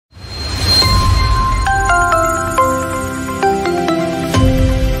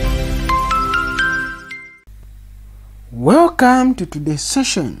Welcome to today's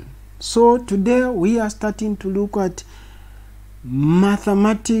session. So today we are starting to look at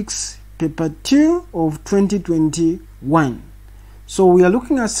Mathematics Paper 2 of 2021. So we are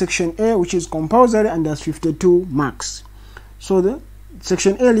looking at Section A, which is compulsory and has 52 marks. So the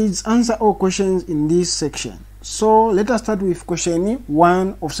Section A leads answer all questions in this section. So let us start with question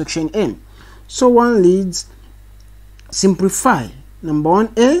 1 of Section A. So 1 leads simplify. Number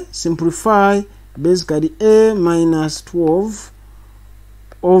 1A, simplify basically a minus 12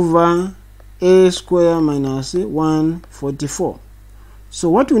 over a square minus 144. So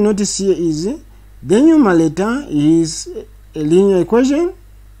what we notice here is the numerator is a linear equation,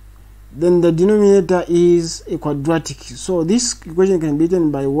 then the denominator is a quadratic. So this equation can be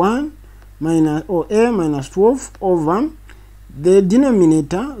written by 1 minus or a minus 12 over the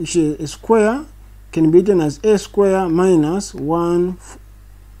denominator, which is a square, can be written as a square minus 1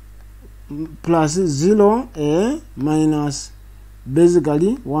 plus 0a minus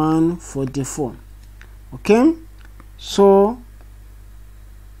basically 144. Okay, so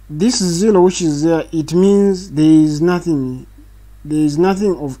this 0 which is there, it means there is nothing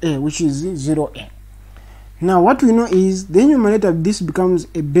of a, which is 0a. Now what we know is the numerator of this becomes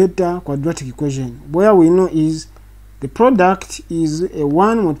a beta quadratic equation, where we know is the product is a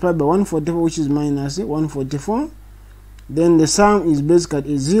 1 multiplied by 144, which is minus 144. Then the sum is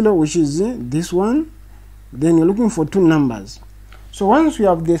basically a 0, which is this one. Then you're looking for two numbers. So once we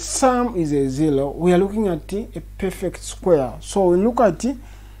have the sum is a 0, we are looking at a perfect square. So we look at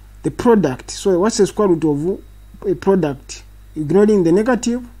the product. So what's the square root of a product? Ignoring the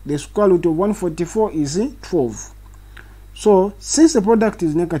negative, the square root of 144 is 12. So since the product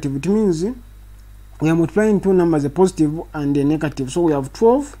is negative, it means we are multiplying two numbers, a positive and a negative. So we have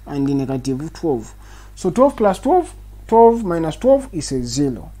 12 and a negative 12. So 12 plus 12, 12 minus 12 is a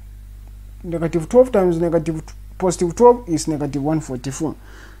 0. Negative 12 times positive 12 is negative 144.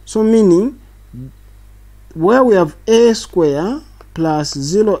 So meaning, where we have a square plus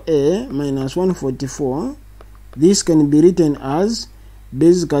 0a minus 144, this can be written as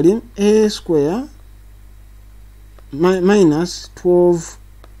basically a square minus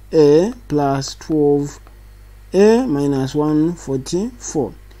 12a plus 12a minus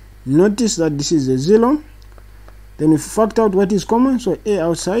 144. Notice that this is a 0. Then we factor out what is common, so a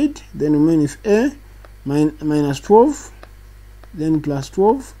outside, then remain with a minus 12, then plus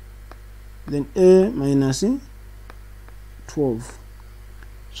 12, then a minus 12.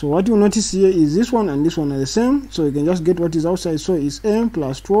 So what you notice here is this one and this one are the same, so you can just get what is outside. So it's a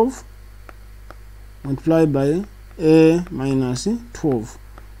plus 12 multiplied by a minus 12.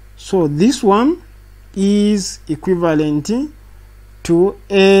 So this one is equivalent to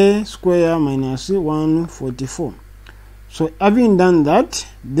a square minus 144. So having done that,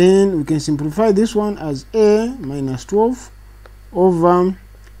 then we can simplify this one as a minus 12 over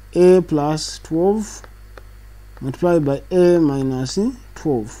a plus 12 multiplied by a minus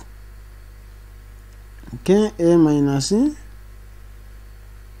 12. Okay, a minus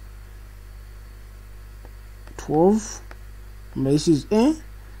 12, but this is a.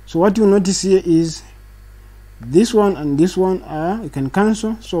 So what you notice here is this one and this one are, you can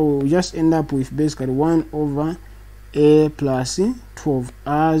cancel, so we just end up with basically 1 over a plus 12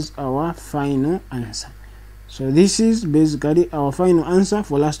 as our final answer. So this is basically our final answer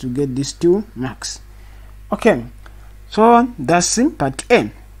for us to get these 2 marks. Okay, so that's part A.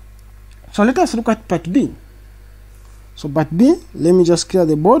 So let us look at part B. So part B, let me just clear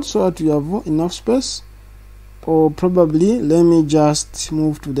the board so that we have enough space, or probably let me just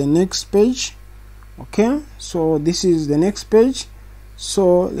move to the next page. Okay, so this is the next page.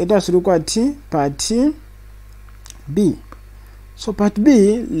 So let us look at part B. So part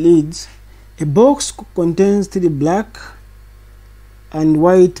B leads a box contains 3 black and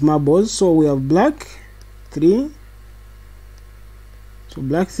white marbles. So we have black 3, so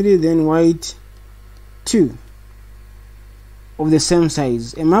black 3, then white 2 of the same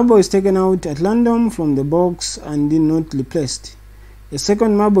size. A marble is taken out at random from the box and did not replaced. A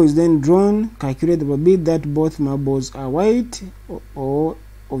second marble is then drawn. Calculate the probability that both marbles are white or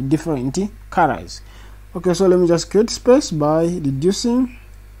of different colors. Okay, so let me just create space by reducing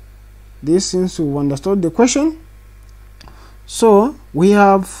this since we've understood the question. So we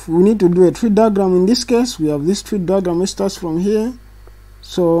need to do a tree diagram. In this case, we have this tree diagram which starts from here.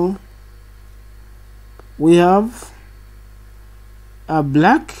 So we have a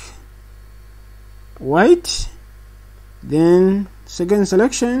black, white, then second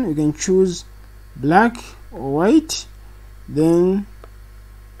selection we can choose black or white, then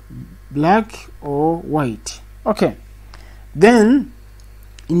black or white. Okay, then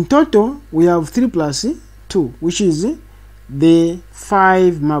in total we have 3 plus 2, which is the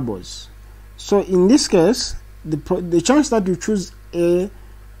 5 marbles. So in this case, the chance that you choose a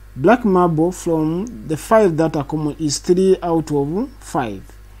black marble from the 5 that are common is 3 out of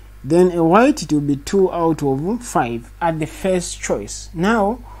 5. Then a white, it will be 2 out of 5 at the first choice.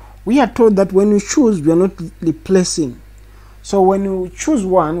 Now we are told that when we choose, we are not replacing. So when we choose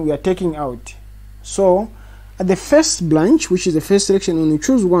one, we are taking out. So at the first branch, which is the first selection, when we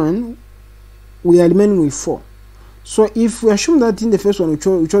choose one, we are remaining with 4. So if we assume that in the first one we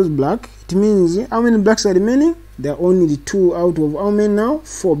chose black, it means how many blacks are remaining? There are only 2 out of how many now?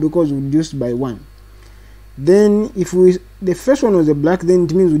 4, because we reduced by 1. Then if the first one was a black, then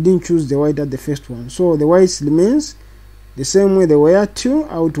it means we didn't choose the white at the first one. So the whites remains the same way they were, 2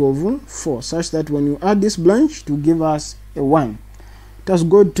 out of 4, such that when you add this branch to give us a 1. Let's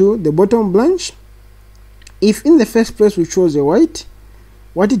go to the bottom branch. If in the first place we chose a white,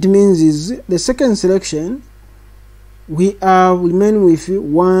 what it means is the second selection we are remaining with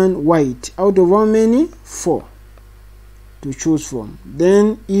 1 white out of how many? 4 to choose from.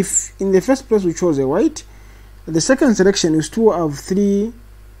 Then if in the first place we chose a white, the second selection is to have 3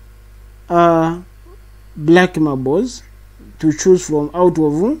 black marbles to choose from out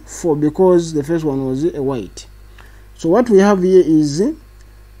of 4, because the first one was a white. So what we have here is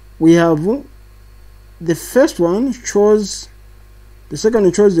we have the first one chose, the second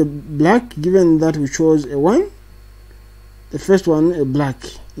we chose the black, given that we chose a 1, the first one a black.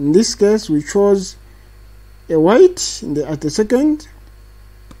 In this case we chose a white at the second,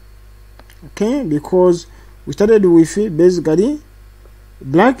 okay, because we started with basically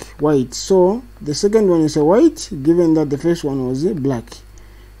black, white. So the second one is a white, given that the first one was a black.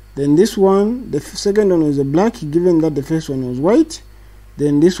 Then this one, the second one is a black, given that the first one was white.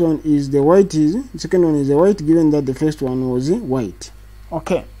 Then this one is the white, the second one is a white, given that the first one was a white.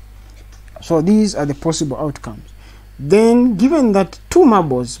 Okay, so these are the possible outcomes. Then given that 2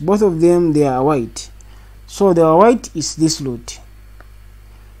 marbles, both of them they are white, so the white is this lot.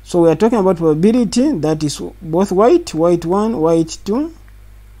 So we are talking about probability that is both white, white 1, white 2.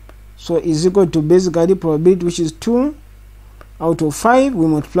 So is equal to basically probability, which is 2 out of 5, we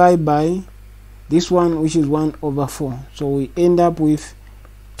multiply by this one, which is 1 over 4. So we end up with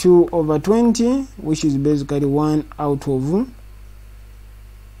 2 over 20, which is basically 1 out of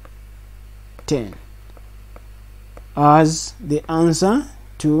 10 as the answer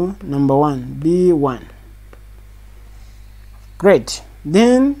to number 1, B1. Great.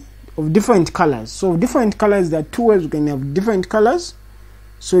 Then of different colors. So different colors, there are 2 ways we can have different colors.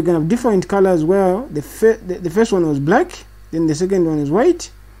 So you can have different colors where the first one was black, then the second one is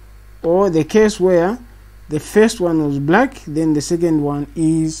white, or the case where the first one was black, then the second one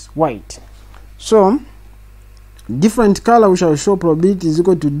is white. So different color, which I will show probability is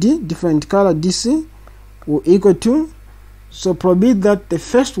equal to D, different color DC will equal to, so probability that the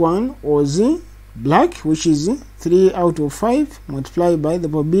first one was black, which is 3 out of 5, multiplied by the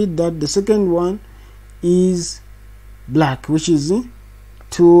probability that the second one is black, which is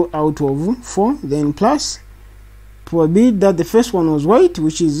 2 out of 4, then plus probability that the first one was white,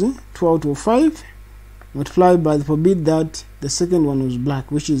 which is 2 out of 5, multiplied by the probability that the second one was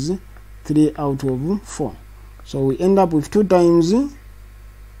black, which is 3 out of 4. So we end up with 2 times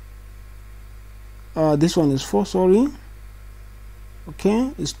this one is 4, sorry,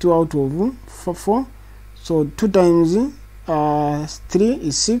 okay, it's 2 out of 4. So 2 times 3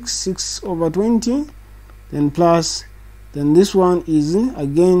 is 6 over 20, then plus, then this one is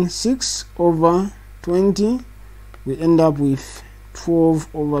again 6 over 20. We end up with 12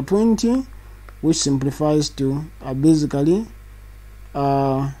 over 20, which simplifies to basically 3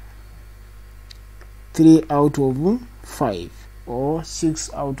 out of 5, or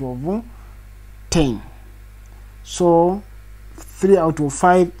 6 out of 10. So 3 out of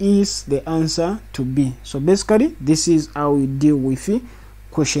 5 is the answer to B. So basically this is how we deal with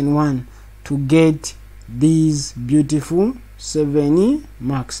question 1 to get these beautiful 70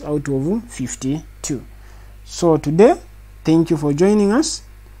 marks out of 52. So today, thank you for joining us.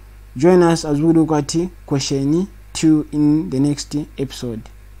 Join us as we look at question 2 in the next episode.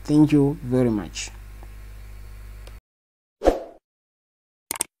 Thank you very much.